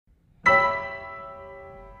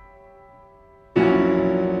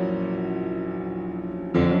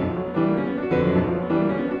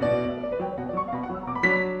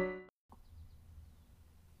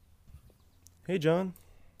Hey John,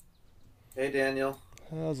 Hey Daniel.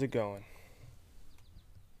 how's it going?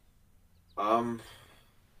 Um,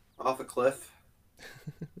 Off a cliff.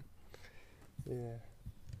 Yeah.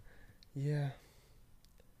 Yeah.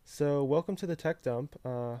 So, welcome to the Tech Dump.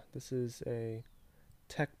 This is a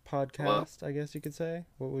tech Hello? podcast, I guess you could say.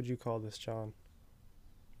 What would you call this, John?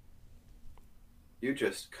 You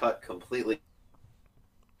just cut completely.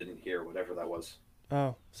 Didn't hear whatever that was.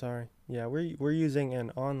 Oh, sorry. Yeah, we're using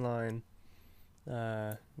an online,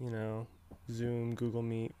 uh, you know, Zoom, Google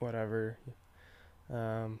Meet, whatever,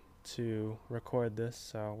 to record this.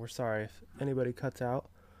 So we're sorry if anybody cuts out.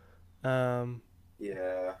 Um,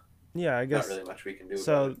 Yeah, yeah, I not guess. really much we can do about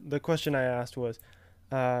So it. the question I asked was,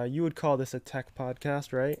 you would call this a tech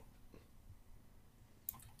podcast, right?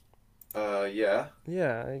 Yeah.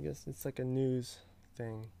 Yeah, I guess it's like a news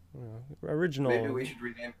thing. You know, Maybe we original, should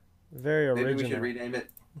rename. very Maybe we should original. rename it.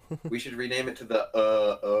 We should rename it to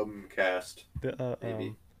the cast. The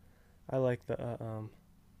Maybe. I like the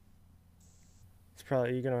It's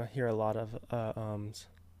probably you're gonna hear a lot of ums.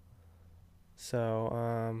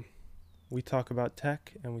 So we talk about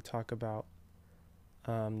tech and we talk about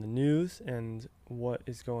the news and what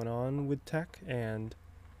is going on with tech and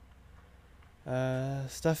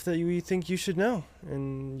stuff that we think you should know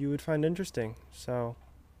and you would find interesting. So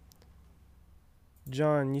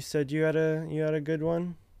John, you said you had a good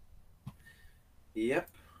one. Yep.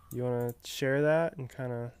 You want to share that and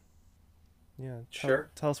kind of, yeah, tell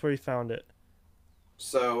Sure. tell us where you found it.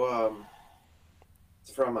 So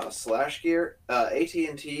it's from Slash Gear.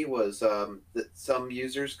 AT&T was that some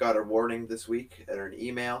users got a warning this week or an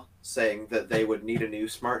email saying that they would need a new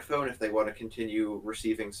smartphone if they want to continue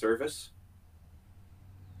receiving service.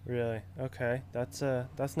 Really? Okay. That's no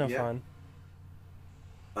Yeah. fun.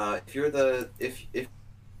 If you're the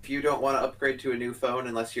if you don't want to upgrade to a new phone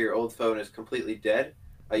unless your old phone is completely dead,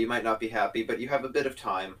 you might not be happy, but you have a bit of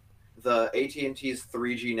time. The AT&T's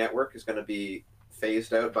 3G network is going to be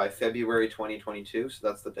phased out by February 2022, so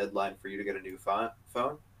that's the deadline for you to get a new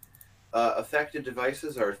phone. Affected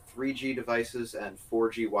devices are 3G devices and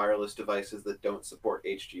 4G wireless devices that don't support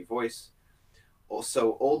HG voice.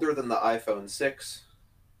 Also, older than the iPhone 6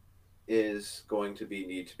 is going to be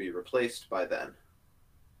need to be replaced by then.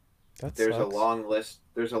 That There's a sucks. long list.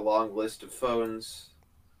 There's a long list of phones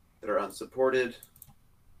that are unsupported.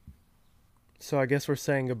 So I guess we're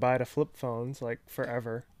saying goodbye to flip phones like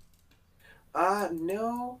forever.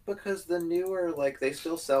 No, because the newer they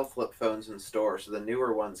still sell flip phones in stores, so the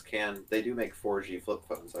newer ones they do make 4G flip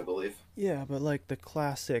phones, I believe. Yeah, but like the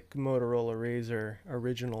classic Motorola Razr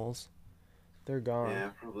originals, they're gone. Yeah,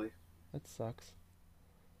 probably. That sucks.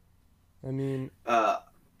 I mean, Uh,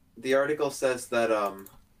 the article says that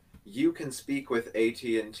you can speak with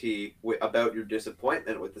AT&T about your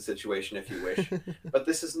disappointment with the situation if you wish, but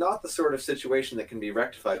this is not the sort of situation that can be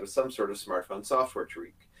rectified with some sort of smartphone software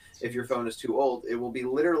tweak. If your jeez. phone is too old, it will be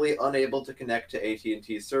literally unable to connect to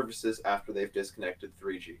AT&T's services after they've disconnected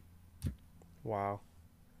 3G. Wow.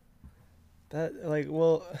 That like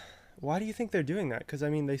well, why do you think they're doing that? Because I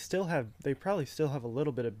mean, they probably still have a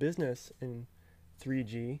little bit of business in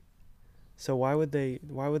 3G. So why would they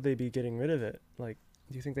be getting rid of it? Like,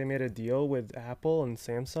 do you think they made a deal with Apple and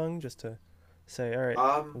Samsung just to say, all right,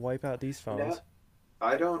 Um, wipe out these no, phones?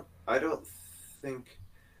 I don't think.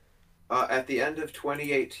 At the end of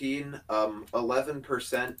 2018,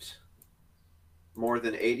 11% more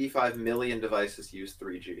than 85 million devices use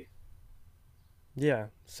 3G. Yeah.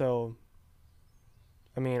 So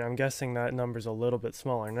I mean, I'm guessing that number's a little bit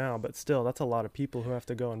smaller now, but still, that's a lot of people who have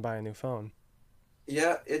to go and buy a new phone.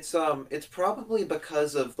 Yeah, it's probably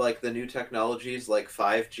because of like the new technologies like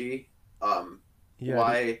 5G. Um, Yeah.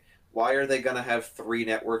 why are they gonna have three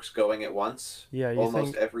networks going at once? Yeah. You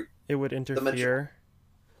Almost think every it would the major interfere?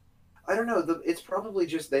 I don't know. It's probably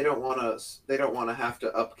just they don't want to have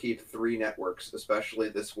to upkeep three networks, especially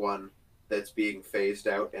this one that's being phased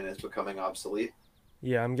out and is becoming obsolete.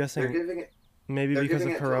 Yeah. I'm They're guessing giving it maybe they're because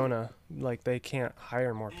giving of it to Corona, like they can't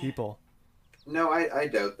hire more people. no, I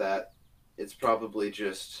doubt that. It's probably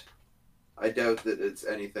just I doubt that it's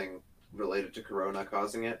anything related to Corona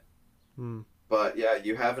causing it. Hmm. But yeah,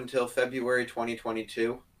 you have until February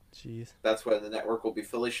 2022. Jeez. That's when the network will be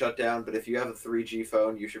fully shut down. But if you have a 3G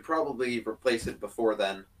phone, you should probably replace it before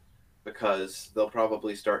then because they'll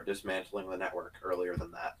probably start dismantling the network earlier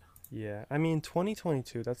than that. Yeah. I mean,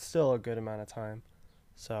 2022. That's still a good amount of time.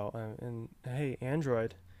 So, and hey,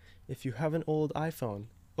 Android, if you have an old iPhone,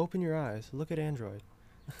 open your eyes. Look at Android.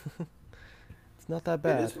 It's not that It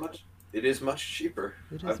bad. is much. It is much cheaper.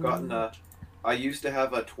 It is I've gotten a. much. I used to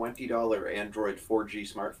have a $20 Android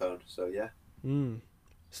 4G smartphone. So yeah. Mm.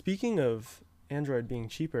 Speaking of Android being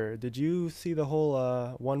cheaper, did you see the whole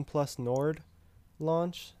OnePlus Nord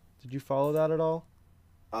launch? Did you follow that at all?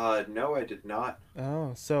 No, I did not.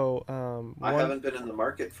 Oh, so I one haven't been in the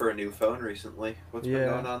market for a new phone recently. What's been yeah.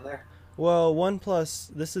 going on there? Well,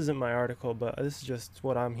 OnePlus. This isn't my article, but this is just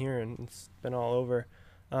what I'm hearing. It's been all over.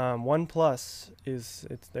 OnePlus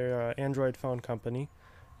it's their Android phone company,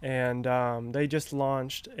 and they just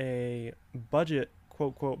launched a budget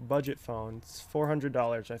quote quote budget phone. It's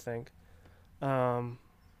 $400, I think. Um,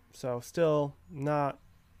 so still not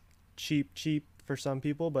cheap for some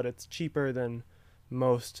people, but it's cheaper than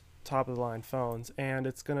most top of the line phones, and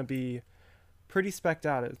it's gonna be pretty specked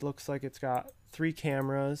out. It looks like it's got three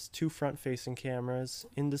cameras, two front facing cameras,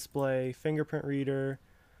 in display, fingerprint reader.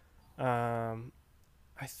 Um,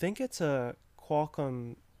 I think it's a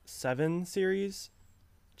Qualcomm 7 series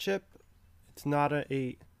chip. It's not a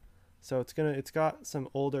 8. So it's got some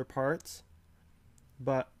older parts,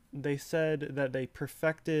 but they said that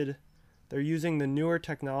they're using the newer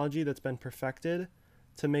technology that's been perfected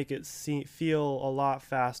to make it feel a lot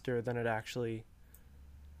faster than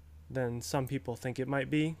some people think it might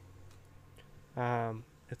be.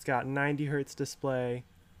 It's got 90 hertz display,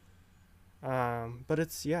 but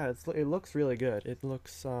it looks really good. It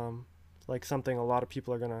looks like something a lot of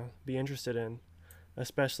people are gonna be interested in,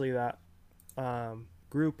 especially that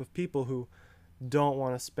group of people who don't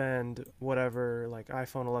want to spend whatever like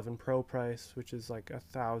iPhone 11 Pro price, which is like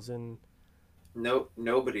 1,000. No,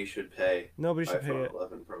 nobody should pay Nobody should pay iPhone it.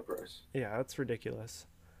 11 Pro price. Yeah, that's ridiculous.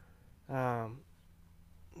 Um,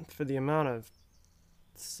 for the amount of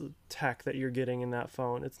tech that you're getting in that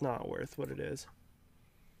phone, it's not worth what it is.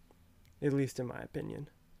 At least in my opinion.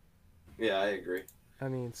 Yeah, I agree. I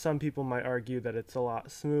mean, some people might argue that it's a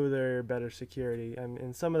lot smoother, better security,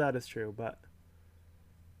 and some of that is true, but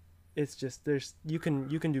it's just there's you can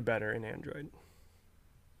do better in Android.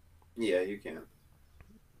 Yeah, you can.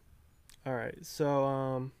 All right,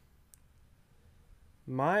 so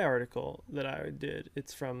my article that I did,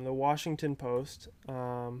 it's from the Washington Post.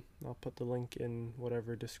 I'll put the link in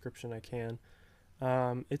whatever description I can.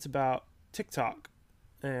 It's about TikTok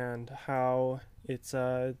and how it's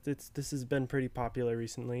this has been pretty popular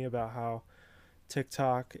recently about how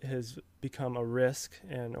TikTok has become a risk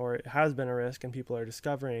or it has been a risk and people are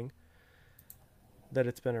discovering that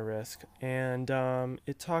it's been a risk. And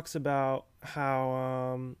it talks about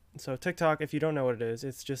how so TikTok, if you don't know what it is,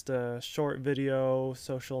 it's just a short video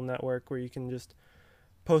social network where you can just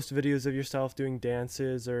post videos of yourself doing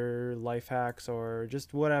dances or life hacks or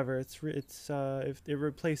just whatever. If it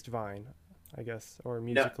replaced Vine, I guess, or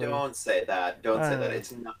No, Musically. don't say that. Don't I say don't that. know.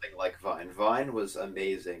 It's nothing like Vine. Vine was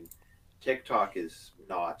amazing. TikTok is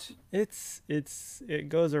not. It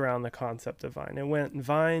goes around the concept of Vine. It went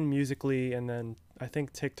Vine, Musically, and then I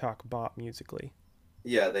think TikTok bought Musically.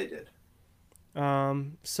 Yeah, they did.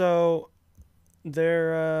 So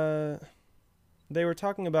they're they were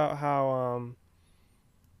talking about how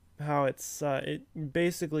it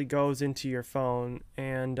basically goes into your phone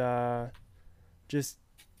and just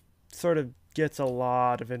sort of gets a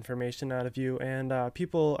lot of information out of you. And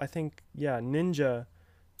people, I think, yeah, Ninja,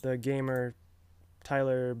 the gamer,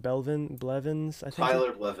 Blevins, I think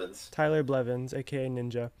Tyler Blevins. Tyler Blevins, aka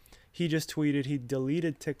Ninja, he just tweeted he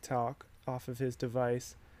deleted TikTok off of his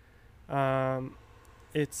device. Um,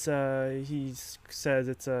 he says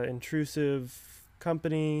it's a intrusive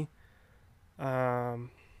company,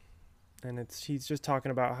 um, and he's just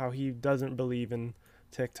talking about how he doesn't believe in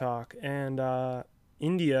TikTok. And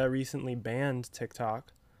India recently banned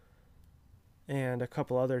TikTok and a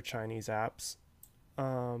couple other Chinese apps.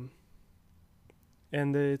 Um,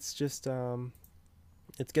 and it's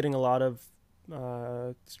getting a lot of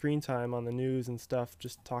screen time on the news and stuff,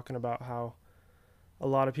 just talking about how a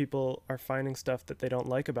lot of people are finding stuff that they don't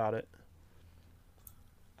like about it.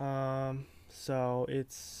 So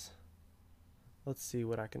let's see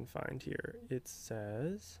what I can find here. It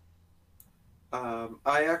says,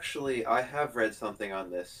 I have read something on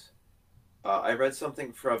this. I read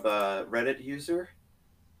something from a Reddit user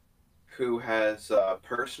who has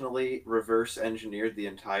personally reverse engineered the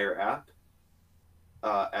entire app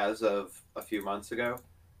as of a few months ago,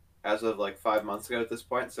 as of like 5 months ago at this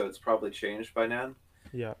point. So it's probably changed by now.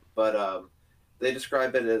 yeah, But they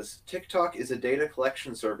describe it as TikTok is a data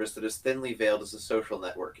collection service that is thinly veiled as a social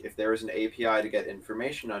network. If there is an API to get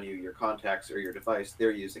information on you, your contacts, or your device,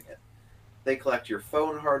 they're using it. They collect your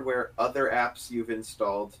phone hardware, other apps you've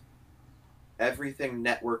installed, everything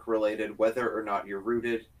network related, whether or not you're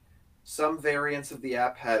rooted. Some variants of the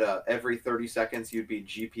app had every 30 seconds you'd be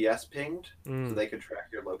GPS pinged so mm, they could track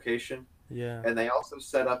your location. yeah, And they also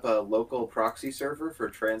set up a local proxy server for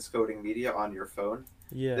transcoding media on your phone.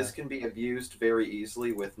 Yeah. This can be abused very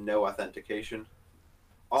easily with no authentication.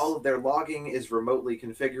 All of their logging is remotely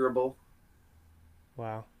configurable.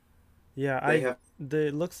 Wow. Yeah, They I the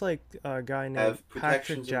it looks like a guy named have Patrick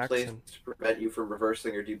protections in place Jackson. to prevent you from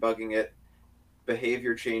reversing or debugging it.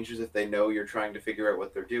 Behavior changes if they know you're trying to figure out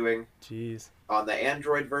what they're doing. Jeez. On the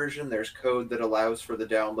Android version, there's code that allows for the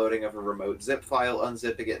downloading of a remote zip file,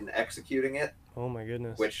 unzipping it, and executing it, Oh my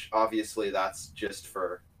goodness. which obviously that's just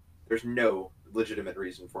for. There's no legitimate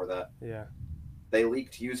reason for that. Yeah. They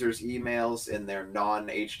leaked users' emails in their non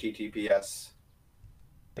HTTPS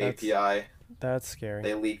That's API. that's scary.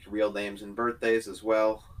 They leaked real names and birthdays as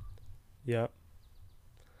well. Yep.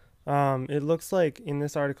 It looks like in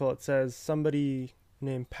this article it says somebody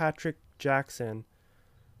named Patrick Jackson.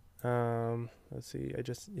 Let's see. I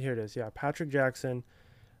just here it is. Yeah, Patrick Jackson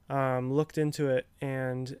looked into it,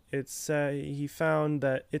 and he found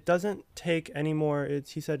that it doesn't take any more.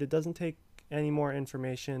 He said it doesn't take any more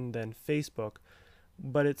information than Facebook,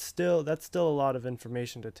 but that's still a lot of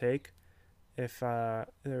information to take. If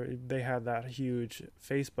they had that huge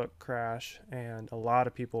Facebook crash, and a lot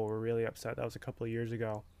of people were really upset. That was a couple of years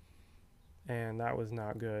ago, and that was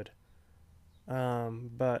not good.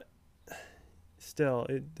 But still,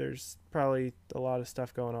 there's probably a lot of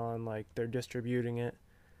stuff going on, like they're distributing it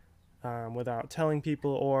without telling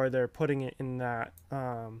people, or they're putting it in that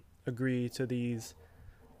agree to these,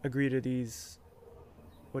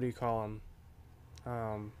 what do you call them?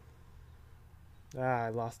 Um, I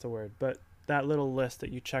lost the word, but that little list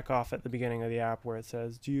that you check off at the beginning of the app where it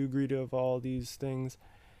says, "Do you agree to all these things?"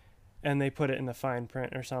 And they put it in the fine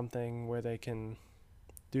print or something where they can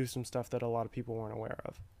do some stuff that a lot of people weren't aware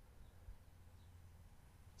of.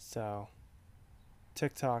 So,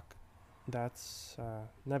 TikTok, that's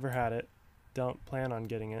never had it. Don't plan on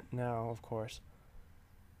getting it now, of course.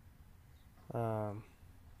 Um,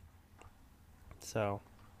 so,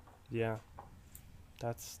 yeah,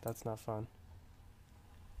 that's not fun.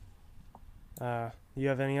 You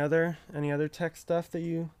have any other tech stuff that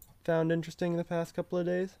you found interesting in the past couple of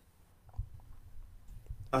days,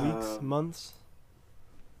 weeks, Um, months?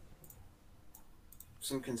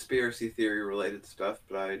 some conspiracy theory related stuff,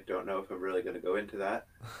 but I don't know if I'm really going to go into that.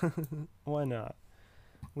 Why not?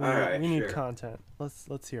 All right, We need sure. content.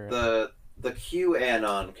 Let's hear it. The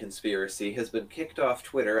QAnon conspiracy has been kicked off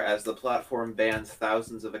Twitter as the platform bans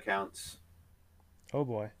thousands of accounts. Oh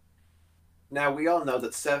boy. Now, we all know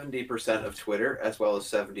that 70% of Twitter, as well as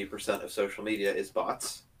 70% of social media, is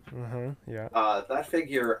bots. Yeah. That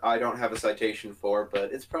figure I don't have a citation for,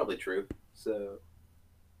 but it's probably true. So,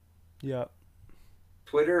 Yeah.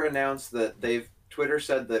 Twitter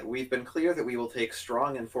said that we've been clear that we will take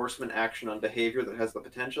strong enforcement action on behavior that has the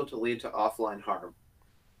potential to lead to offline harm.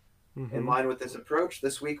 In Mhm. line with this approach,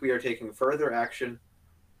 this week we are taking further action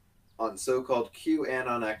on so-called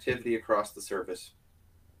QAnon activity across the service.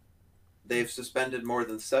 They've suspended more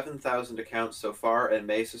than 7,000 accounts so far and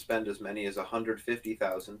may suspend as many as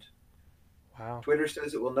 150,000. Wow. Twitter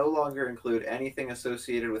says it will no longer include anything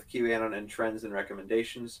associated with QAnon in trends and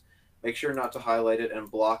recommendations. Make sure not to highlight it and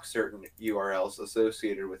block certain URLs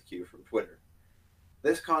associated with Q from Twitter.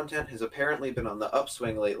 This content has apparently been on the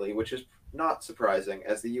upswing lately, which is not surprising,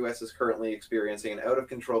 as the US is currently experiencing an out of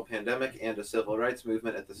control pandemic and a civil rights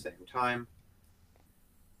movement at the same time.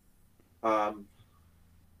 Um,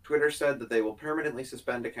 Twitter said that they will permanently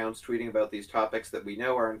suspend accounts tweeting about these topics that we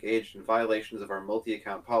know are engaged in violations of our multi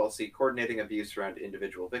account policy, coordinating abuse around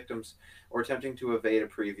individual victims, or attempting to evade a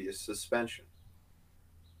previous suspension.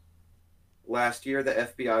 Last year, the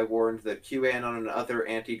FBI warned that QAnon and other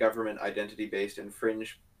anti government identity based and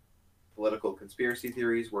fringe political conspiracy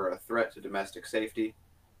theories were a threat to domestic safety.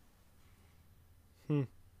 Hmm.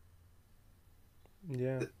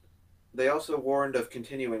 Yeah. They also warned of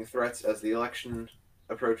continuing threats as the election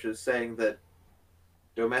approaches, saying that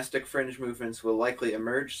domestic fringe movements will likely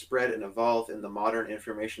emerge, spread, and evolve in the modern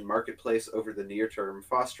information marketplace over the near term,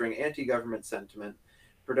 fostering anti government sentiment,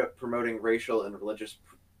 promoting racial and religious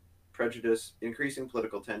prejudice, increasing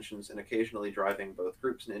political tensions, and occasionally driving both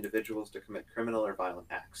groups and individuals to commit criminal or violent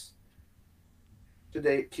acts. To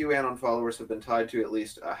date, QAnon followers have been tied to at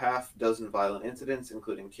least a half dozen violent incidents,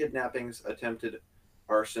 including kidnappings, attempted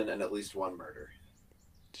arson, and at least one murder.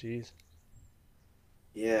 Jeez.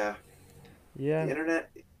 Yeah, the Yeah,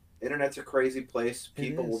 internet's a crazy place. it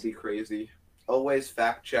People will is. be crazy. Always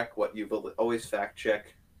fact check what you believe. Always fact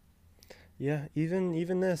check. Yeah,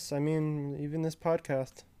 even this. I mean, even this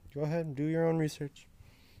podcast. Go ahead and do your own research.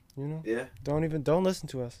 You know, Yeah. don't listen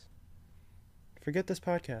to us. Forget this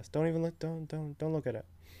podcast. Don't even look. Don't look at it.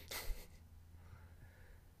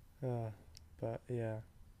 uh, but yeah,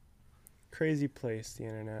 crazy place, the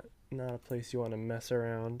internet. not a place you want to mess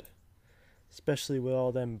around, especially with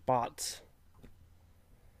all them bots.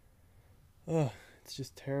 Oh, it's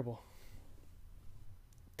just terrible.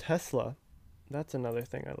 Tesla, that's another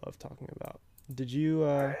thing I love talking about. Did you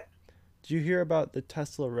All right. did you hear about the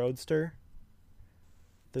Tesla Roadster?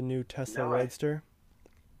 The new Tesla No, Roadster?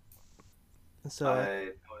 So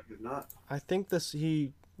I have not. I think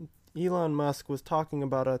Elon Musk was talking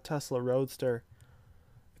about a Tesla Roadster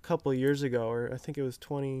a couple of years ago, or I think it was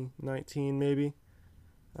 2019 maybe.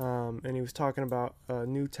 And he was talking about a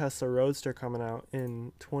new Tesla Roadster coming out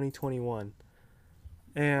in 2021.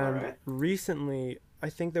 All And right. recently, I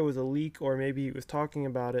think there was a leak, or maybe he was talking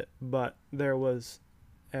about it, but there was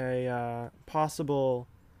a possible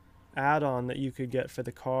add-on that you could get for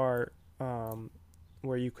the car,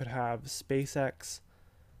 where you could have SpaceX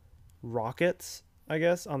rockets, I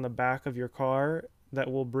guess, on the back of your car that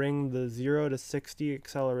will bring the 0 to 60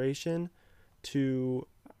 acceleration to,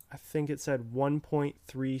 I think it said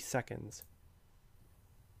 1.3 seconds.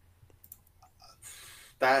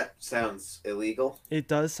 That sounds illegal. It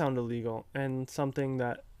does sound illegal and something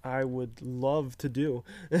that I would love to do.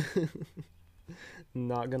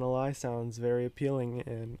 Not gonna lie, sounds very appealing,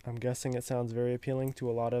 and I'm guessing it sounds very appealing to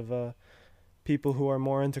a lot of people who are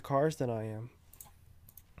more into cars than I am.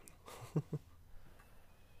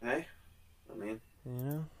 Hey, I mean, You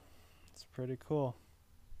know, it's pretty cool.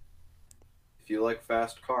 if you like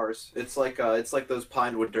fast cars, it's like those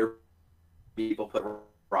Pinewood Derby people put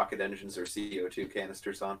rocket engines or CO2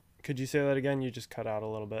 canisters on. Could you say that again? You just cut out a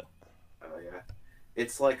little bit. Oh yeah,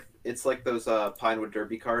 it's like those Pinewood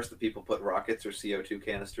Derby cars that people put rockets or CO2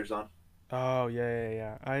 canisters on. Oh yeah,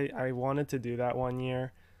 yeah, yeah. I wanted to do that one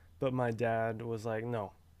year, but my dad was like,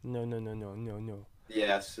 no, no, no, no, no, no, no,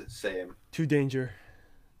 Yes, same. too danger.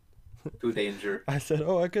 Too danger. I said,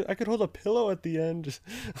 oh, I could hold a pillow at the end. Just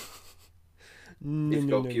no, If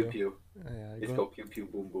no, go no, pew no. pew. Yeah, If go pew pew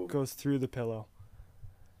boom boom. goes through the pillow.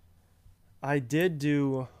 I did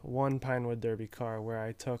do one Pinewood Derby car where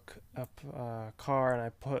I took a car and I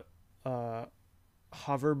put a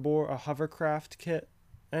a hovercraft kit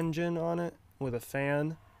engine on it with a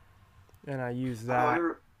fan, and I used Oh, that.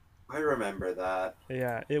 I remember that.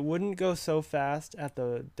 Yeah, it wouldn't go so fast at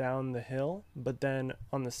the down the hill, but then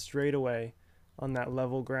on the straightaway, on that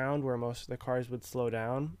level ground where most of the cars would slow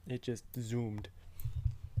down, it just zoomed.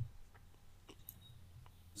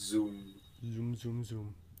 Zoom. Zoom, zoom,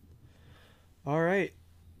 zoom. All right,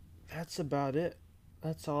 that's about it.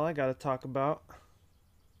 That's all I got to talk about.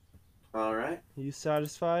 All right. You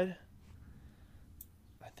satisfied?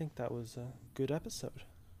 I think that was a good episode.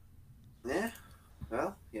 Yeah.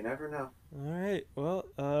 Well, you never know. All right. Well,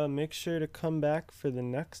 make sure to come back for the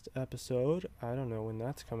next episode. I don't know when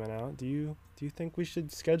that's coming out. Do you think we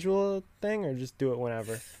should schedule a thing or just do it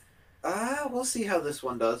whenever? We'll see how this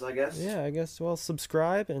one does, I guess. Yeah, I guess. Well,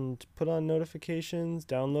 subscribe and put on notifications.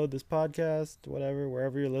 Download this podcast, whatever,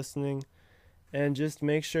 wherever you're listening, and just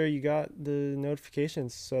make sure you got the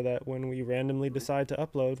notifications so that when we randomly decide to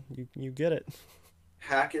upload, you get it.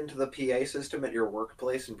 Hack into the PA system at your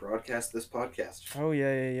workplace and broadcast this podcast. Oh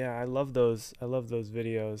yeah, yeah, yeah. I love those. I love those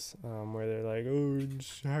videos where they're like, "Oh, I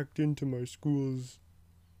just hacked into my school's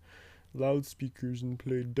loudspeakers and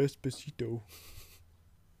played Despacito."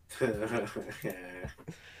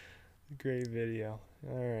 Great video.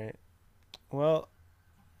 All right. Well,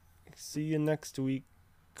 see you next week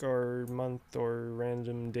or month or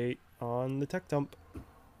random date on the Tech Dump.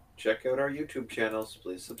 Check out our YouTube channels.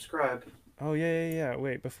 Please subscribe. Oh yeah, yeah, yeah.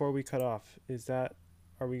 Wait, before we cut off,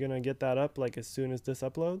 are we gonna get that up like as soon as this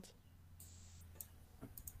uploads?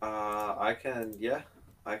 I can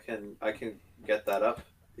get that up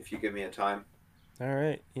if you give me a time. All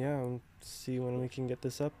right. Yeah. I'll see when we can get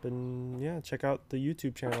this up, and yeah, check out the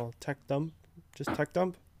YouTube channel Tech Dump. Just Tech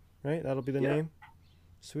Dump, right? That'll be the Yeah. name.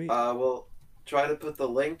 Sweet. We'll try to put the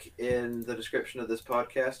link in the description of this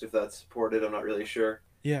podcast if that's supported. I'm not really sure.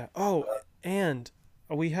 Yeah. Oh, and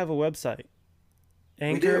we have a website.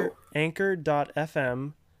 We do.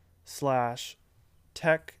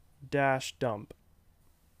 Anchor.fm/tech-dump.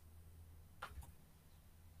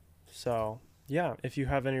 So, yeah, if you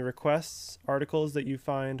have any requests, articles that you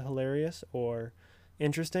find hilarious or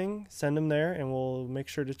interesting, send them there and we'll make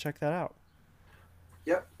sure to check that out.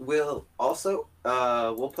 Yep. We'll also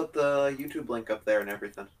we'll put the YouTube link up there and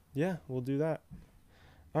everything. Yeah, we'll do that.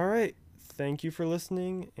 All right. Thank you for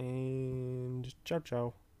listening and ciao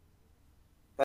ciao.